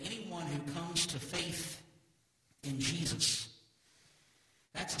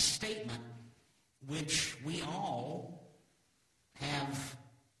which we all have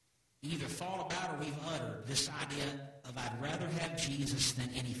either thought about or we've uttered, this idea of I'd rather have Jesus than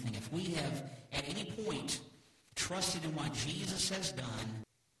anything. If we have at any point trusted in what Jesus has done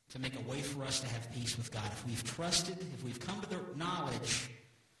to make a way for us to have peace with God, if we've come to the knowledge,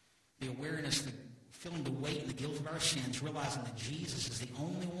 the awareness, the feeling the weight and the guilt of our sins, realizing that Jesus is the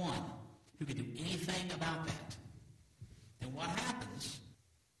only one who can do anything about that, then what happens?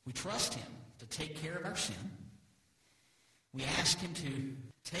 We trust him to take care of our sin. We ask him to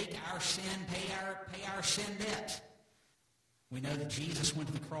take our sin, pay our sin debt. We know that Jesus went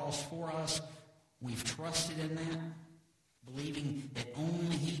to the cross for us. We've trusted in that, believing that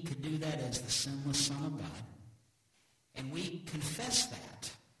only he could do that as the sinless Son of God. And we confess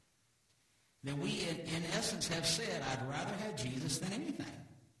that. That we, in essence, have said, I'd rather have Jesus than anything.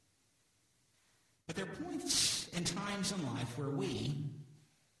 But there are points and times in life where we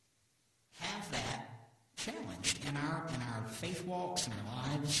have that challenged in our faith walks, in our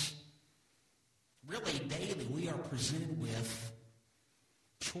lives. Really, daily, we are presented with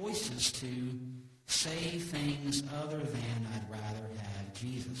choices to say things other than I'd rather have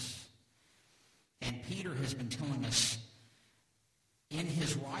Jesus. And Peter has been telling us in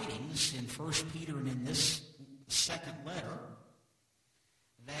his writings, in 1 Peter and in this second letter,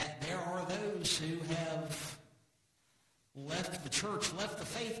 that there are those who have left the church, left the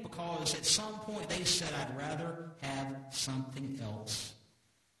faith, because at some point they said, I'd rather have something else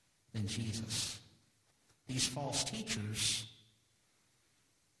than Jesus. These false teachers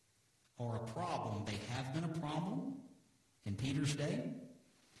are a problem. They have been a problem in Peter's day,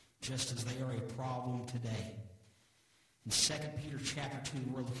 just as they are a problem today. In 2 Peter chapter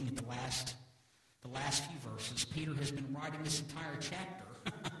 2, we're looking at the last few verses. Peter has been writing this entire chapter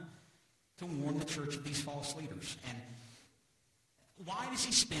to warn the church of these false leaders. And why does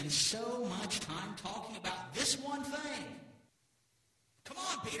he spend so much time talking about this one thing? Come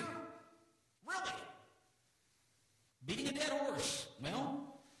on, Peter. Really? Beating a dead horse. Well,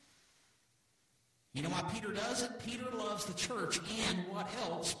 you know why Peter does it? Peter loves the church. And what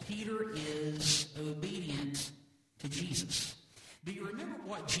else? Peter is obedient to Jesus. Do you remember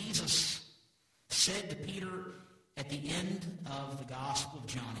what Jesus said to Peter at the end of the Gospel of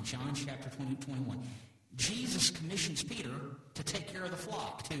John, in John chapter 21? Jesus commissions Peter to take care of the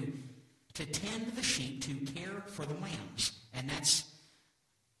flock, to tend the sheep, to care for the lambs. And that's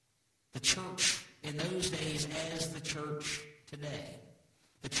the church in those days as the church today.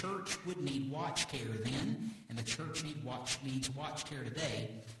 The church would need watch care then, and the church needs watch care today.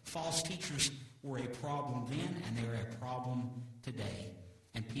 False teachers were a problem then, and they're a problem today.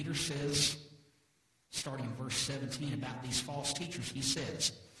 And Peter says, starting in verse 17, about these false teachers, he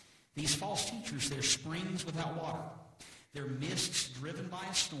says, these false teachers, they're springs without water. They're mists driven by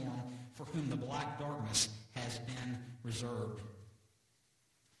a storm, for whom the black darkness has been reserved.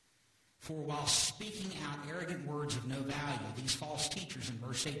 For while speaking out arrogant words of no value, these false teachers in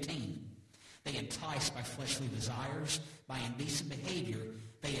verse 18, they entice by fleshly desires, by indecent behavior,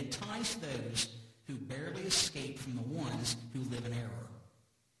 they entice those who barely escape from the ones who live in error.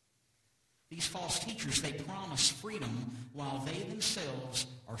 These false teachers, they promise freedom while they themselves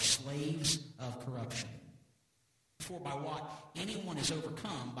are slaves of corruption. For by what anyone is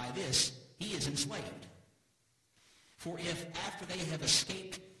overcome, by this he is enslaved. For if after they have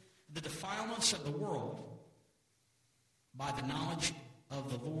escaped the defilements of the world by the knowledge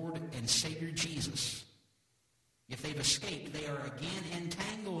of the Lord and Savior Jesus, if they've escaped, they are again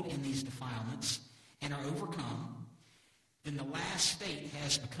entangled in these defilements and are overcome, then the last state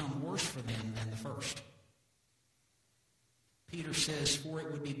has become worse for them than the first. Peter says, for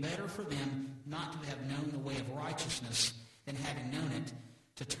it would be better for them not to have known the way of righteousness than having known it,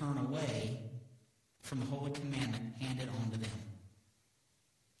 to turn away from the holy commandment handed on to them.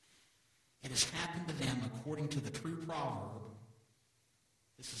 It has happened to them according to the true proverb.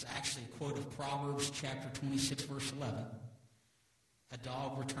 This is actually a quote of Proverbs chapter 26, verse 11. A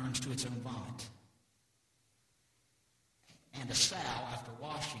dog returns to its own vomit, and a sow, after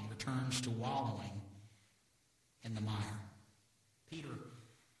washing, returns to wallowing in the mire. Peter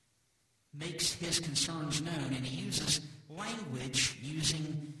makes his concerns known, and he uses language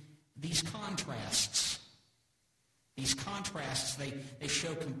using these contrasts. These contrasts, they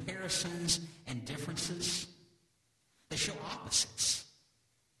show comparisons and differences. They show opposites,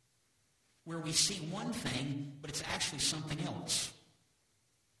 where we see one thing, but it's actually something else.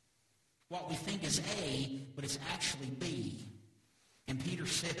 What we think is A, but it's actually B. And Peter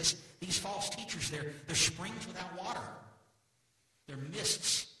says, these false teachers, they're springs without water. They're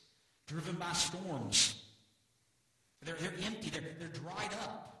mists driven by storms. They're empty. They're dried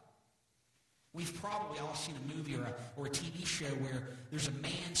up. We've probably all seen a movie or a TV show where there's a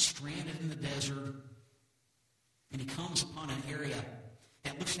man stranded in the desert, and he comes upon an area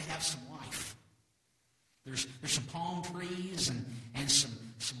that looks to have some life. There's some palm trees and some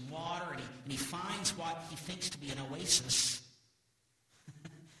water, and he finds what he thinks to be an oasis.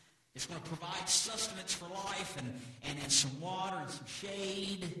 It's going to provide sustenance for life and some water and some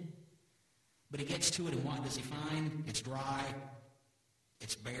shade. But he gets to it, and what does he find? It's dry.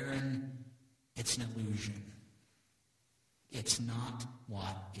 It's barren. It's an illusion. It's not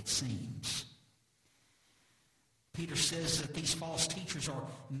what it seems. Peter says that these false teachers are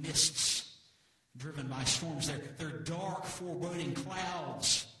mists driven by storms. They're dark, foreboding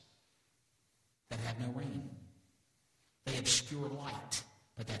clouds that have no rain. They obscure light,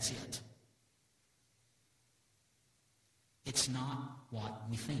 but that's it. It's not what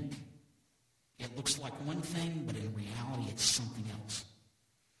we think. It looks like one thing, but in reality it's something else.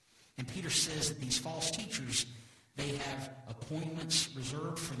 And Peter says that these false teachers, they have appointments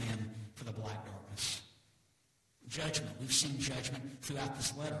reserved for them for the black darkness. Judgment. We've seen judgment throughout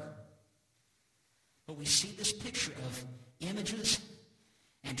this letter. But we see this picture of images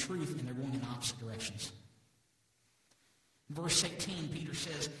and truth, and they're going in opposite directions. In verse 18, Peter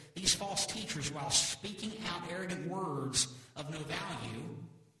says, these false teachers, while speaking out arrogant words of no value,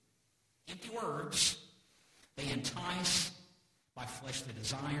 empty words, they entice by fleshly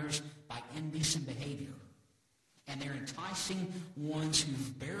desires, by indecent behavior. And they're enticing ones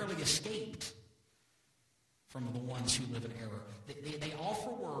who've barely escaped from the ones who live in error. They offer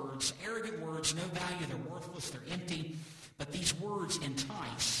words, arrogant words, no value, they're worthless, they're empty, but these words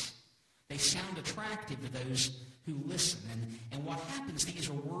entice. They sound attractive to those who listen. And what happens, these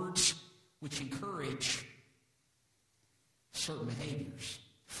are words which encourage certain behaviors,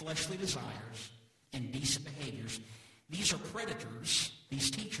 fleshly desires, indecent behaviors. These are predators.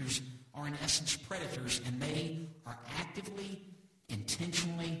 These teachers are in essence predators, and they are actively,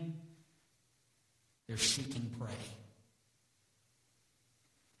 intentionally, they're seeking prey.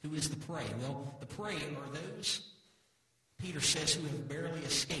 Who is the prey? Well, the prey are those, Peter says, who have barely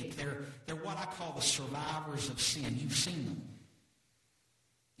escaped. They're what I call the survivors of sin. You've seen them.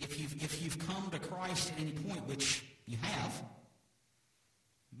 If you've come to Christ at any point, which you have,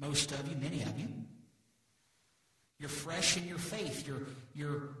 most of you, many of you, you're fresh in your faith.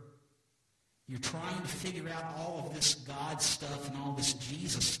 You're trying to figure out all of this God stuff and all this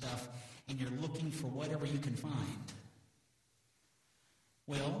Jesus stuff, and you're looking for whatever you can find.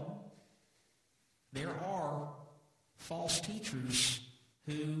 Well, there are false teachers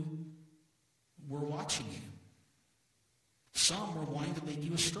who were watching you. Some were wanting to lead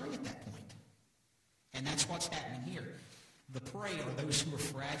you astray at that point. And that's what's happening here. The prey are those who are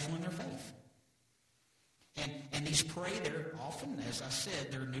fragile in their faith. And these prey, they're often, as I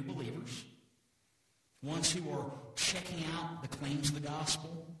said, they're new believers. Ones who are checking out the claims of the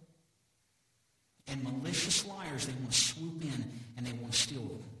gospel. And malicious liars, they want to swoop in and they want to steal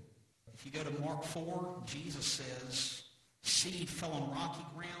them. If you go to Mark 4, Jesus says, seed fell on rocky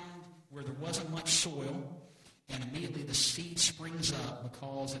ground where there wasn't much soil, and immediately the seed springs up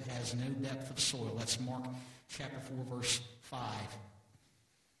because it has no depth of soil. That's Mark chapter 4, verse 5.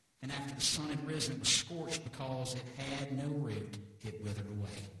 And after the sun had risen, it was scorched because it had no root. It withered away.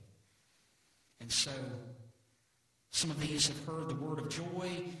 And so, some of these have heard the word of joy.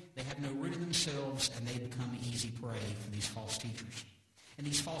 They have no root in themselves, and they become easy prey for these false teachers. And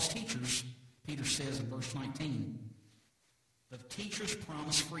these false teachers, Peter says in verse 19, the teachers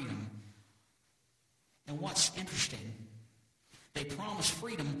promise freedom. And what's interesting, they promise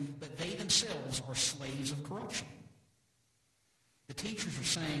freedom, but they themselves are slaves of corruption. The teachers are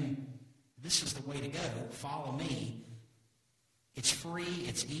saying, this is the way to go. Follow me. It's free.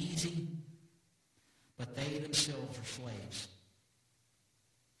 It's easy. But they themselves are slaves.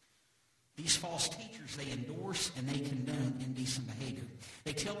 These false teachers, they endorse and they condone indecent behavior.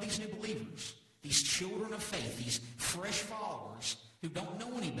 They tell these new believers, these children of faith, these fresh followers who don't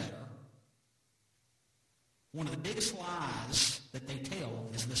know any better, one of the biggest lies that they tell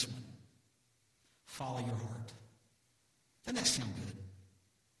is this one. Follow your heart. Doesn't that sound good?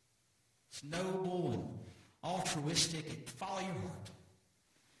 It's noble and altruistic. Follow your heart.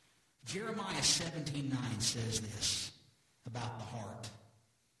 Jeremiah 17:9 says this about the heart.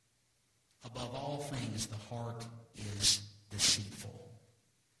 Above all things, the heart is deceitful.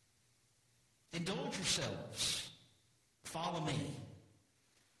 Indulge yourselves. Follow me.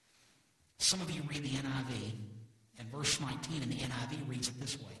 Some of you read the NIV, and verse 19 in the NIV reads it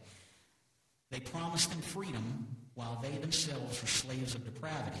this way. They promise them freedom while they themselves are slaves of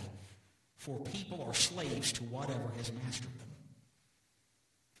depravity, for people are slaves to whatever has mastered them.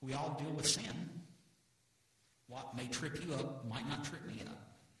 We all deal with sin. What may trip you up might not trip me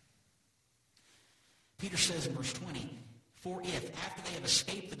up. Peter says in verse 20, "For if, after they have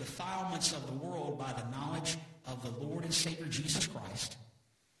escaped the defilements of the world by the knowledge of the Lord and Savior Jesus Christ,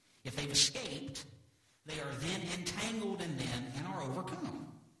 if they've escaped, they are then entangled in them and are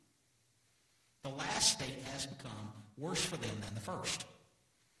overcome. The last state has become worse for them than the first."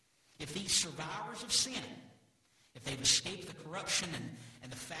 If these survivors of sin, if they've escaped the corruption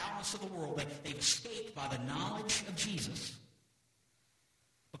and the foulness of the world, they've escaped by the knowledge of Jesus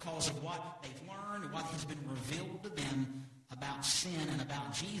because of what they've learned, what has been revealed to them about sin and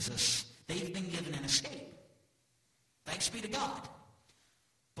about Jesus, they've been given an escape. Thanks be to God.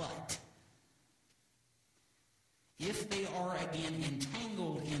 But if they are again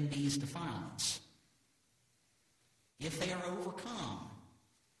entangled in these defilements, if they are overcome,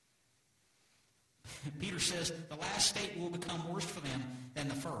 Peter says the last state will become worse for them than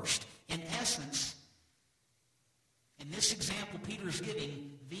the first. In essence, in this example Peter is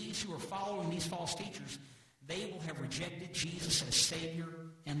giving, these who are following these false teachers, they will have rejected Jesus as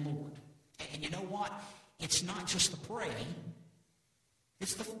Savior and Lord. And you know what? It's not just the prey.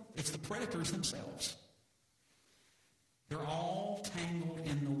 It's the predators themselves. They're all tangled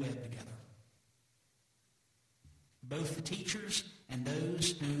in the web together. Both the teachers and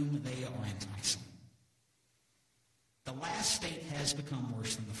those whom they are enticing. The last state has become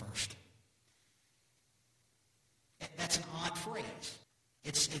worse than the first. That's an odd phrase.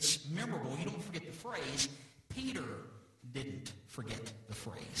 It's memorable. You don't forget the phrase. Peter didn't forget the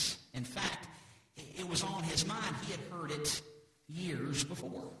phrase. In fact, it was on his mind. He had heard it years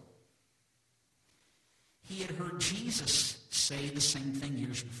before. He had heard Jesus say the same thing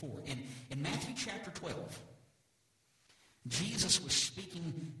years before. In Matthew chapter 12, Jesus was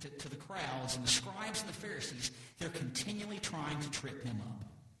speaking to the crowds, and the scribes and the Pharisees, they're continually trying to trip him up.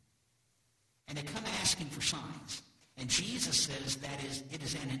 And they come asking for signs. And Jesus says that it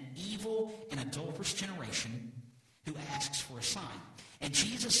is an evil and adulterous generation who asks for a sign. And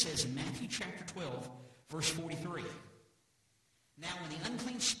Jesus says in Matthew chapter 12, verse 43, "Now when the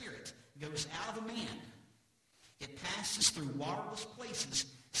unclean spirit goes out of a man, it passes through waterless places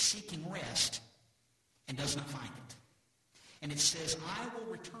seeking rest and does not find it. And it says, I will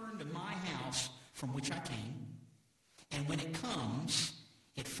return to my house from which I came. And when it comes,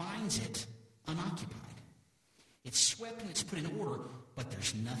 it finds it unoccupied. It's swept and it's put in order, but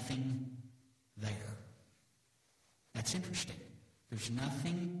there's nothing there." That's interesting. There's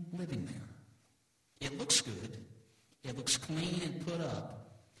nothing living there. It looks good. It looks clean and put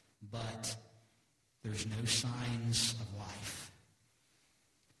up, but there's no signs of life.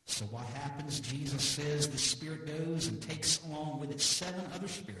 So what happens? Jesus says the spirit goes and takes along with it 7 other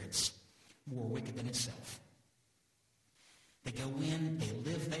spirits more wicked than itself. They go in, they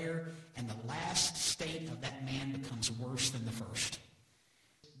live there, and the last state of that man becomes worse than the first.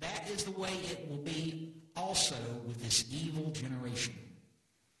 That is the way it will be also with this evil generation.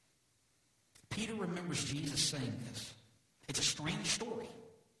 Peter remembers Jesus saying this. It's a strange story.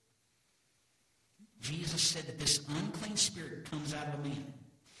 Jesus said that this unclean spirit comes out of a man.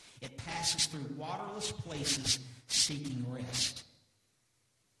 It passes through waterless places seeking rest.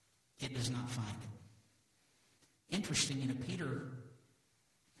 It does not find it. Interesting, Peter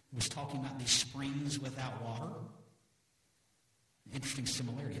was talking about these springs without water. Interesting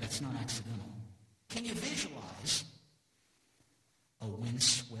similarity. That's not accidental. Can you visualize a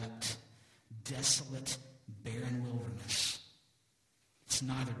windswept, desolate, barren wilderness? It's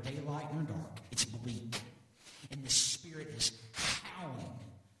neither daylight nor dark. It's bleak. And the spirit is howling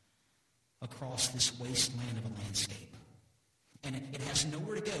across this wasteland of a landscape. And it has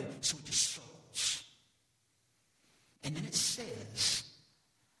nowhere to go, so it just circles. And then it says,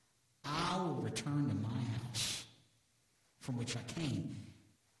 I will return to my house from which I came.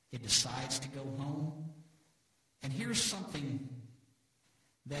 It decides to go home. And here's something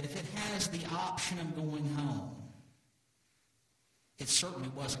that if it has the option of going home, it certainly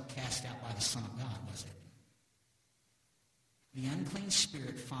wasn't cast out by the Son of God, was it? The unclean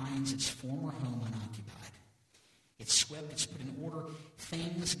spirit finds its former home unoccupied. It's swept, it's put in order,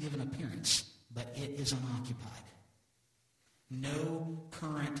 things give an appearance, but it is unoccupied. No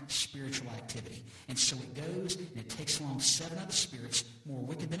current spiritual activity. And so it goes and it takes along 7 other spirits more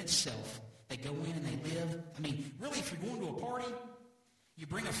wicked than itself. They go in and they live. I mean, really, if you're going to a party, you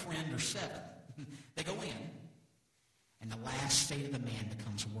bring a friend or 7. They go in, and the last state of the man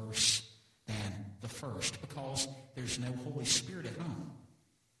becomes worse than the first because there's no Holy Spirit at home.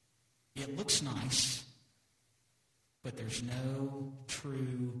 It looks nice, but there's no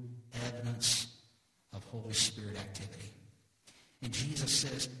true evidence of Holy Spirit activity. In And Jesus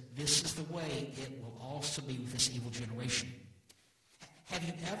says, this is the way it will also be with this evil generation. Have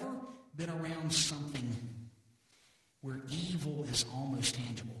you ever been around something where evil is almost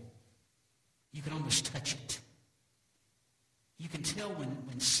tangible? You can almost touch it. You can tell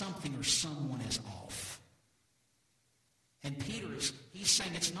when something or someone is off. And Peter he's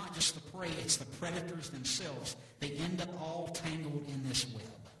saying it's not just the prey, it's the predators themselves. They end up all tangled in this web.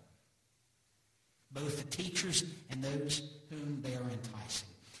 Both the teachers and those whom they are enticing.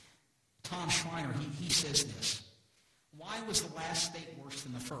 Tom Schreiner, he says this. Why was the last state worse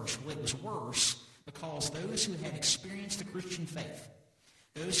than the first? Well, it was worse because those who had experienced the Christian faith,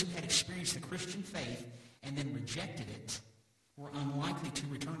 and then rejected it, were unlikely to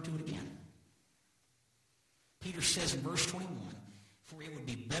return to it again. Peter says in verse 21, for it would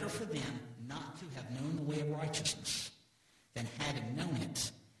be better for them not to have known the way of righteousness than having known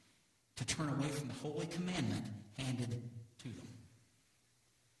it, to turn away from the holy commandment handed to them.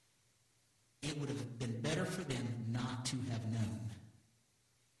 It would have been better for them not to have known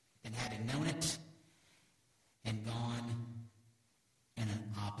than having known it and gone in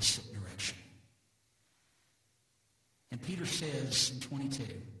an opposite direction. And Peter says in 22,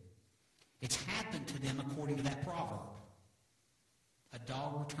 it's happened to them according to that proverb. A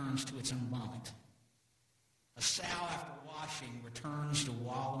dog returns to its own vomit. A sow after washing returns to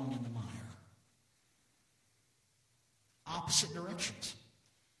wallowing in the mire. Opposite directions.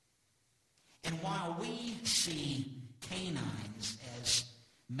 And while we see canines as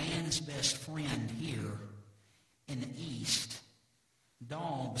man's best friend here in the East,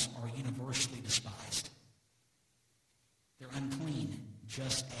 dogs are universally despised. They're unclean,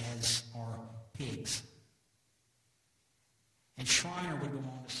 just as are pigs. And Schreiner would go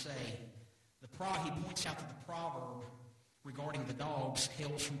on to say, he points out that the proverb regarding the dogs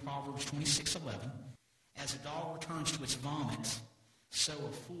hails from Proverbs 26:11. As a dog returns to its vomit, so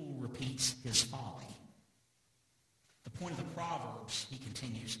a fool repeats his folly. The point of the Proverbs, he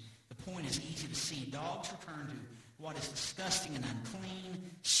continues, the point is easy to see. Dogs return to what is disgusting and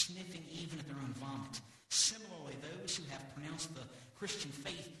unclean, sniffing even at their own vomit. Similarly, those who have pronounced the Christian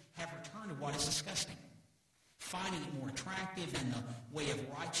faith have returned to what is disgusting, finding it more attractive than the way of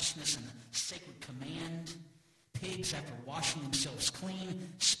righteousness and the sacred command. Pigs, after washing themselves clean,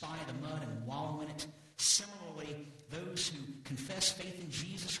 spy the mud and wallow in it. Similarly, those who confess faith in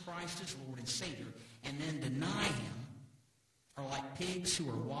Jesus Christ as Lord and Savior and then deny him are like pigs who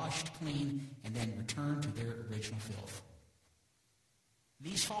are washed clean and then return to their original filth.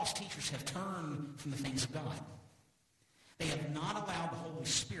 These false teachers have turned from the things of God. They have not allowed the Holy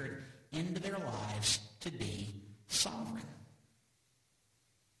Spirit into their lives to be sovereign.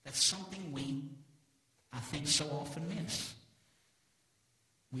 That's something we, I think, so often miss.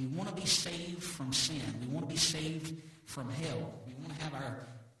 We want to be saved from sin. We want to be saved from hell. We want to have our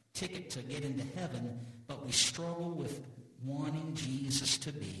ticket to get into heaven, but we struggle with wanting Jesus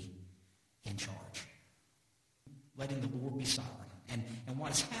to be in charge, letting the Lord be sovereign. And what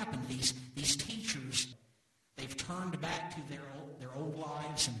has happened, these teachers, they've turned back to their old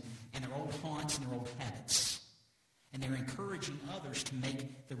lives and their old haunts and their old habits. And they're encouraging others to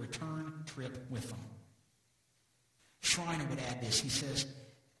make the return trip with them. Schreiner would add this. He says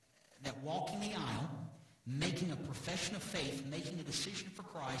that walking the aisle, making a profession of faith, making a decision for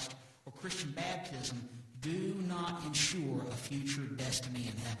Christ, or Christian baptism do not ensure a future destiny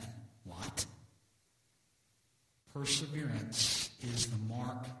in heaven. What? Perseverance is the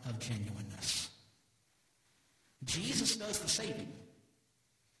mark of genuineness. Jesus does the saving.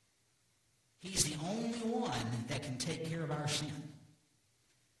 He's the only one that can take care of our sin.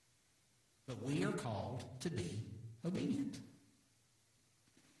 But we are called to be obedient.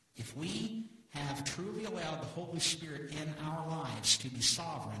 If we have truly allowed the Holy Spirit in our lives to be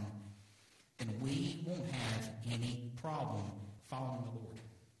sovereign, then we won't have any problem following the Lord.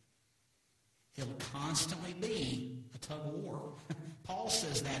 It'll constantly be a tug of war. Paul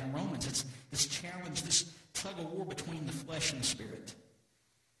says that in Romans. It's this challenge, this tug of war between the flesh and the spirit.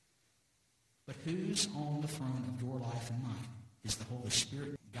 But who's on the throne of your life and mine? Is the Holy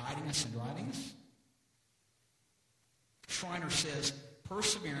Spirit guiding us and driving us? Schreiner says,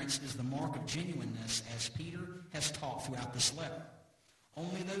 perseverance is the mark of genuineness, as Peter has taught throughout this letter.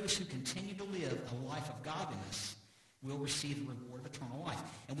 Only those who continue to live a life of godliness will receive the reward of eternal life.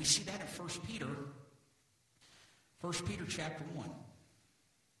 And we see that in 1 Peter chapter 1.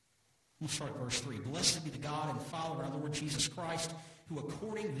 We'll start at verse 3. Blessed be the God and Father of our Lord Jesus Christ, who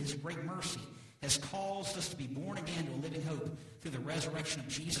according to his great mercy has caused us to be born again to a living hope through the resurrection of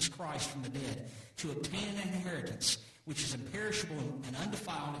Jesus Christ from the dead, to obtain an inheritance which is imperishable and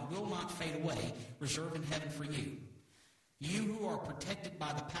undefiled and will not fade away, reserved in heaven for you. You who are protected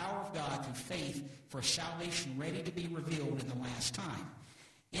by the power of God through faith for a salvation ready to be revealed in the last time.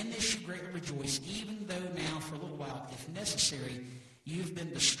 In this you greatly rejoice, even though now for a little while, if necessary, you've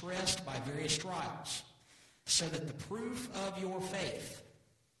been distressed by various trials, so that the proof of your faith,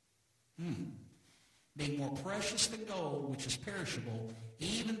 being more precious than gold, which is perishable,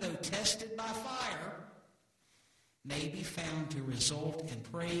 even though tested by fire, may be found to result in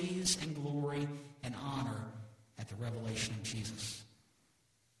praise and glory and honor at the revelation of Jesus.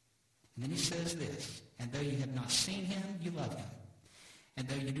 And then he says this, and though you have not seen him, you love him. And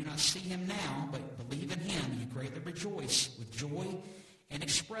though you do not see him now, but believe in him, you greatly rejoice with joy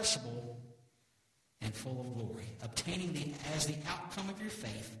inexpressible and full of glory, obtaining as the outcome of your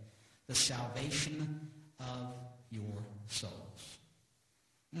faith the salvation of your souls.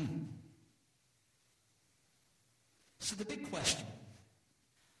 So the big question,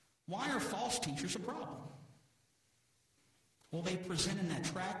 why are false teachers a problem? Well, they present an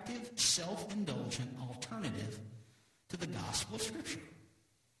attractive, self-indulgent alternative to the gospel of Scripture.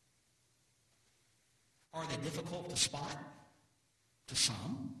 Are they difficult to spot? To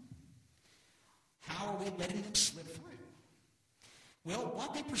some. How are we letting them slip through? Well,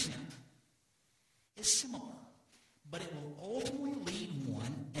 what they present is similar, but it will ultimately lead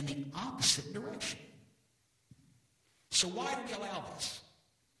one in the opposite direction. So why do we allow this?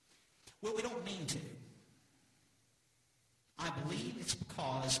 Well, we don't mean to. I believe it's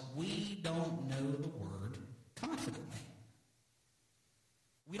because we don't know the Word confidently.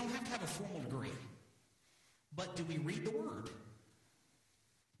 We don't have to have a formal degree. But do we read the Word?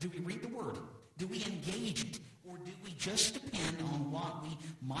 Do we read the Word? Do we engage it? Or do we just depend on what we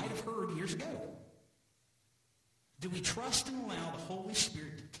might have heard years ago? Do we trust and allow the Holy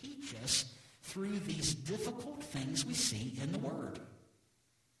Spirit to teach us through these difficult things we see in the Word?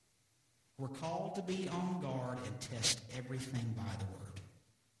 We're called to be on guard and test everything by the Word.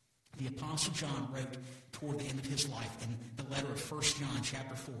 The Apostle John wrote toward the end of his life in the letter of 1 John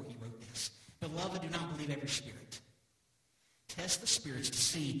chapter 4, he wrote this, "Beloved, do not believe every spirit. Test the spirits to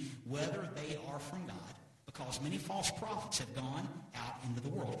see whether they are from God, because many false prophets have gone out into the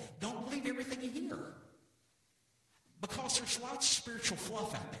world." Don't believe everything you hear, because there's lots of spiritual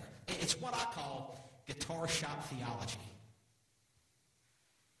fluff out there. It's what I call guitar shop theology.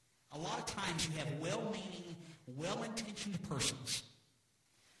 A lot of times you have well-meaning, well-intentioned persons,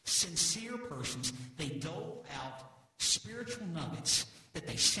 sincere persons, they dole out spiritual nuggets that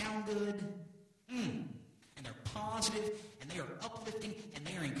they sound good, and they're positive, and they are uplifting, and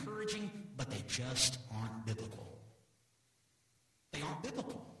they are encouraging, but they just aren't biblical. They aren't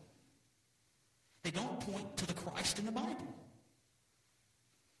biblical. They don't point to the Christ in the Bible.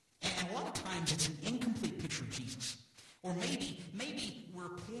 And a lot of times it's an incomplete picture of Jesus. Or maybe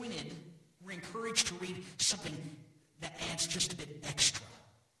we're encouraged to read something that adds just a bit extra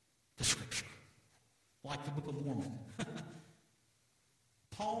to Scripture, like the Book of Mormon.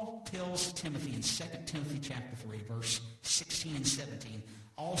 Paul tells Timothy in 2 Timothy chapter 3, verse 16 and 17,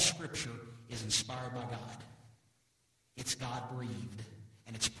 all Scripture is inspired by God. It's God-breathed,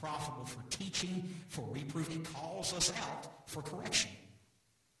 and it's profitable for teaching, for reproof. It calls us out for correction.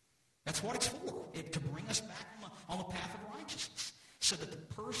 That's what it's for, to bring us back on the path of righteousness, so that the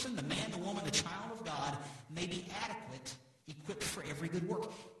person, the man, the woman, the child of God may be adequate, equipped for every good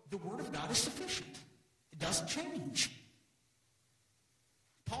work. The Word of God is sufficient. It doesn't change.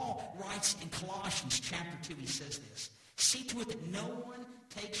 Paul writes in Colossians chapter 2, he says this, "See to it that no one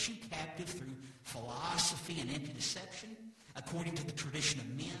takes you captive through philosophy and empty deception, according to the tradition of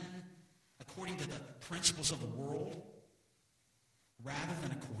men, according to the principles of the world, rather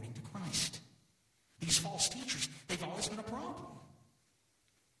than according to Christ." These false teachers, they've always been a problem.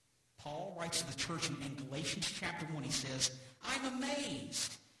 Paul writes to the church in Galatians chapter 1, he says, "I'm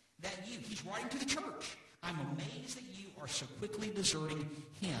amazed that you," he's writing to the church, "I'm amazed that you are so quickly deserting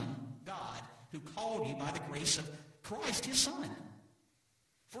him, God, who called you by the grace of Christ, his Son,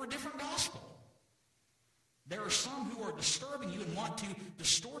 for a different gospel. There are some who are disturbing you and want to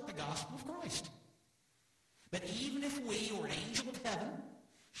distort the gospel of Christ. But even if we or an angel of heaven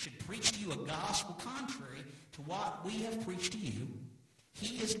should preach to you a gospel contrary to what we have preached to you,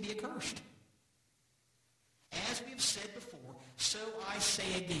 he is to be accursed. As we have said before, so I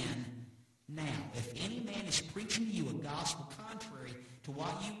say again, now, if any man is preaching to you a gospel contrary to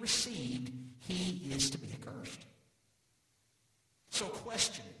what you received, he is to be accursed." So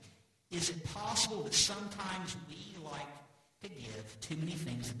question, is it possible that sometimes we like to give too many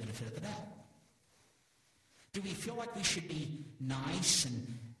things the benefit of the doubt? Do we feel like we should be nice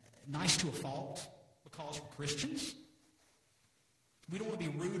to a fault because we're Christians? We don't want to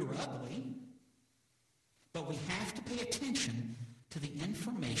be rude or ugly. But we have to pay attention to the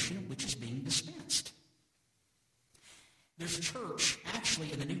information which is being dispensed. There's a church,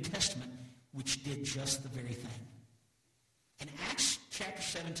 actually, in the New Testament, which did just the very thing. In Acts chapter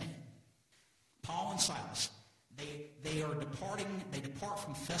 17, Paul and Silas, they depart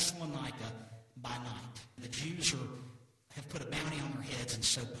from Thessalonica by night. The Jews have put a bounty on their heads, and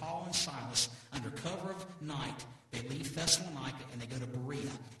so Paul and Silas, under cover of night, they leave Thessalonica and they go to Berea.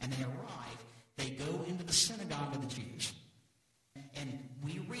 And they arrive, they go into the synagogue of the Jews. And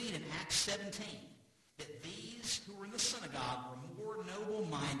we read in Acts 17 that these who were in the synagogue were more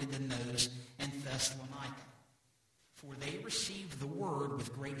noble-minded than those in Thessalonica, for they received the word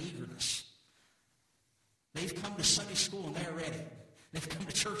with great eagerness. They've come to Sunday school and they're ready. They've come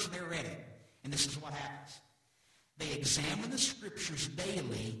to church and they're ready. And this is what happens. They examine the scriptures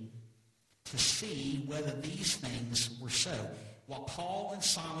daily to see whether these things were so. While Paul and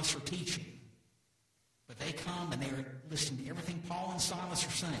Silas are teaching, but they come and they're listening to everything Paul and Silas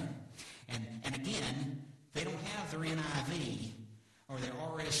are saying. And again, they don't have their NIV or their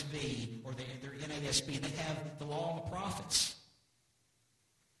RSV or their NASB. They have the law and the prophets.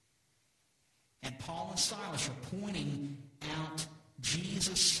 And Paul and Silas are pointing out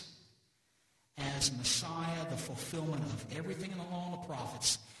Jesus as Messiah, the fulfillment of everything in the law and the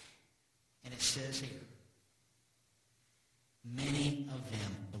prophets. And it says here, many of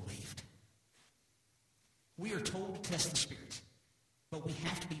them believed. We are told to test the spirits, but we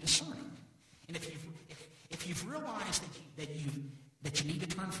have to be discerning. And if you've realized that you need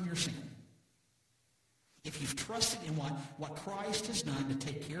to turn from your sin, if you've trusted in what Christ has done to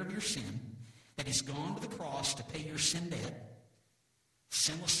take care of your sin, that he's gone to the cross to pay your sin debt,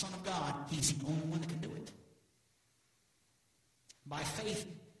 sinless Son of God, he's the only one that can do it. By faith,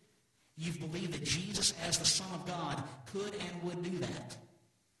 you've believed that Jesus, as the Son of God, could and would do that.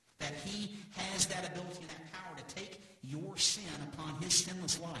 That he has that ability and that power to take your sin upon his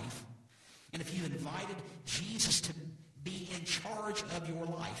sinless life. And if you've invited Jesus to be in charge of your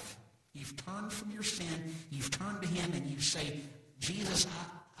life, you've turned from your sin, you've turned to him, and you say, Jesus,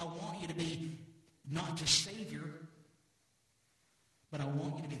 I want you to be not just Savior, but I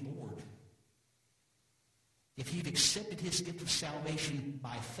want you to be Lord. If you've accepted his gift of salvation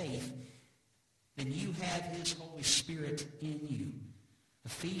by faith, then you have his Holy Spirit in you.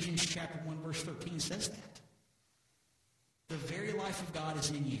 Ephesians chapter 1 verse 13 says that. The very life of God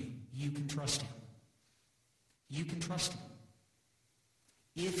is in you. You can trust him. You can trust him.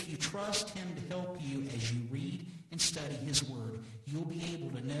 If you trust him to help you as you read and study his word, you'll be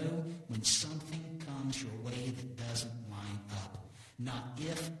able to know when something comes your way that doesn't line up. Not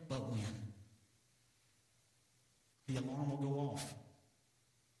if, but when. The alarm will go off.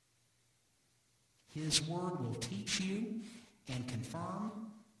 His word will teach you and confirm,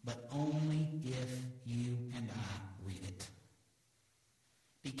 but only if you and I read it.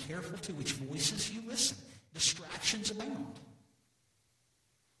 Be careful to which voices you listen. Distractions abound.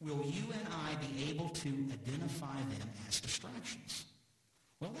 Will you and I be able to identify them as distractions?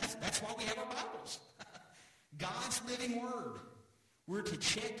 Well, that's why we have our Bibles. God's living word. We're to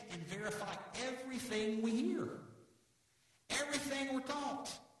check and verify everything we hear. Everything we're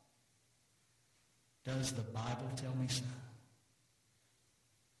taught. Does the Bible tell me so?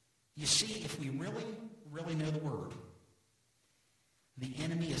 You see, if we really, really know the word, the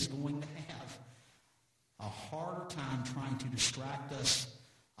enemy is going to have a harder time trying to distract us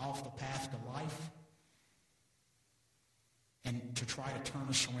off the path to life and to try to turn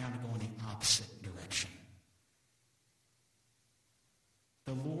us around and go in the opposite direction.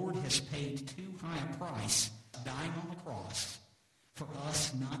 The Lord has paid too high a price dying on the cross for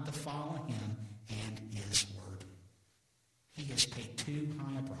us not to follow him and his word. He has paid too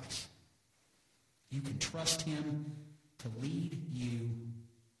high a price. You can trust him to lead you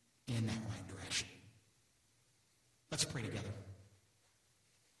in that right direction. Let's pray together.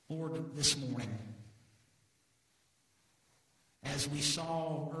 Lord, this morning, as we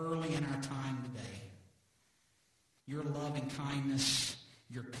saw early in our time today, your loving kindness,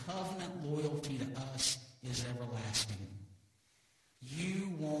 your covenant loyalty to us is everlasting.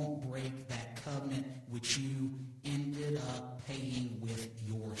 You won't break that covenant which you ended up paying with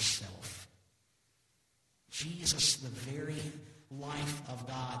yourself. Jesus, the very life of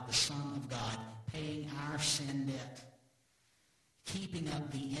God, the Son of God, paying our sin debt, keeping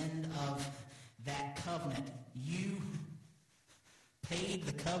up the end of that covenant. You paid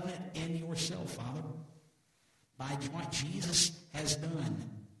the covenant in yourself, Father, by what Jesus has done.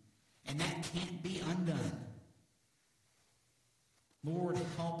 And that can't be undone. Lord,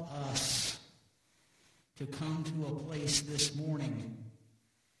 help us to come to a place this morning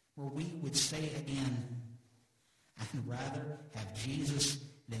where we would say again, I'd rather have Jesus